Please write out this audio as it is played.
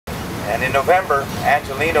And in November,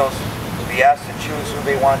 Angelinos will be asked to choose who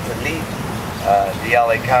they want to lead the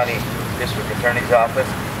LA County District Attorney's Office,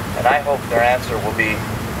 and I hope their answer will be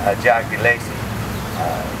Jackie Lacey.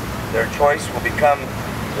 Their choice will become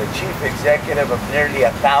the chief executive of nearly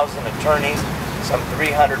 1,000 attorneys, some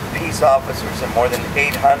 300 peace officers, and more than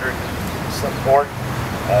 800 support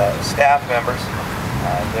staff members.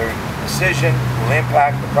 Their decision will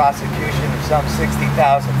impact the prosecution of some 60,000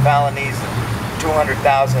 felonies and 200,000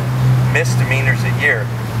 misdemeanors a year.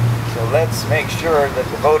 So let's make sure that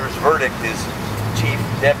the voters' verdict is Chief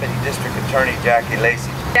Deputy District Attorney Jackie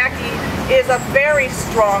Lacey. Jackie is a very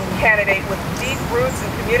strong candidate with deep roots in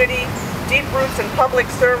community, deep roots in public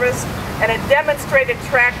service, and a demonstrated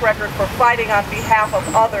track record for fighting on behalf of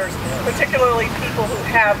others, particularly people who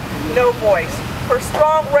have no voice. Her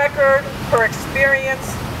strong record, her experience,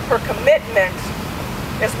 her commitment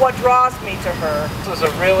is what draws me to her. This is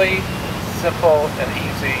a really simple and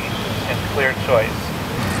easy and clear choice.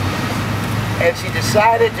 And she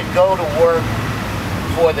decided to go to work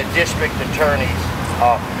for the district attorney's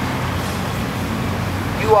office.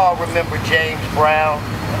 You all remember James Brown,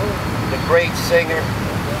 the great singer,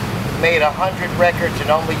 made 100 records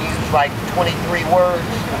and only used like 23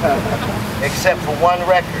 words, except for one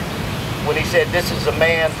record when he said, "This is a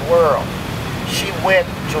man's world." She went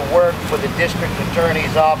to work for the district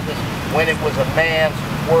attorney's office when it was a man's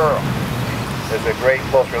world. There's a great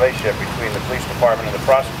close relationship between the police department and the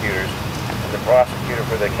prosecutors. And the prosecutor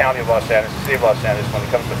for the County of Los Angeles, the City of Los Angeles, when it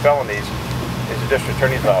comes to felonies, is the district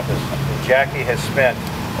attorney's office. And Jackie has spent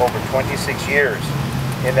over 26 years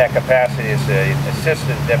in that capacity as an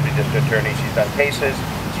assistant deputy district attorney. She's done cases,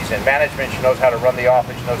 she's in management, she knows how to run the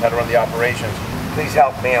office, she knows how to run the operations. Please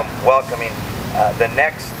help me in welcoming the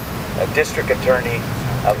next district attorney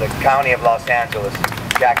of the County of Los Angeles,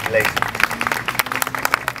 Jackie Lacey.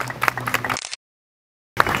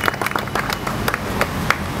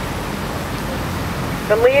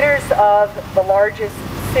 The leaders of the largest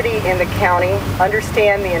city in the county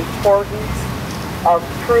understand the importance of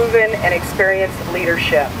proven and experienced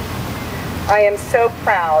leadership. I am so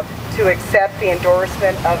proud to accept the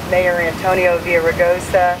endorsement of Mayor Antonio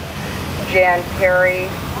Villaraigosa, Jan Perry,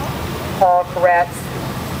 Paul Koretz,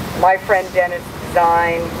 my friend Dennis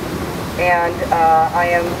Zine, and I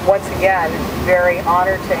am once again very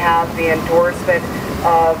honored to have the endorsement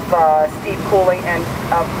of Steve Cooley and,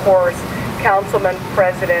 of course, Councilman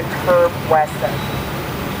President Herb Weston.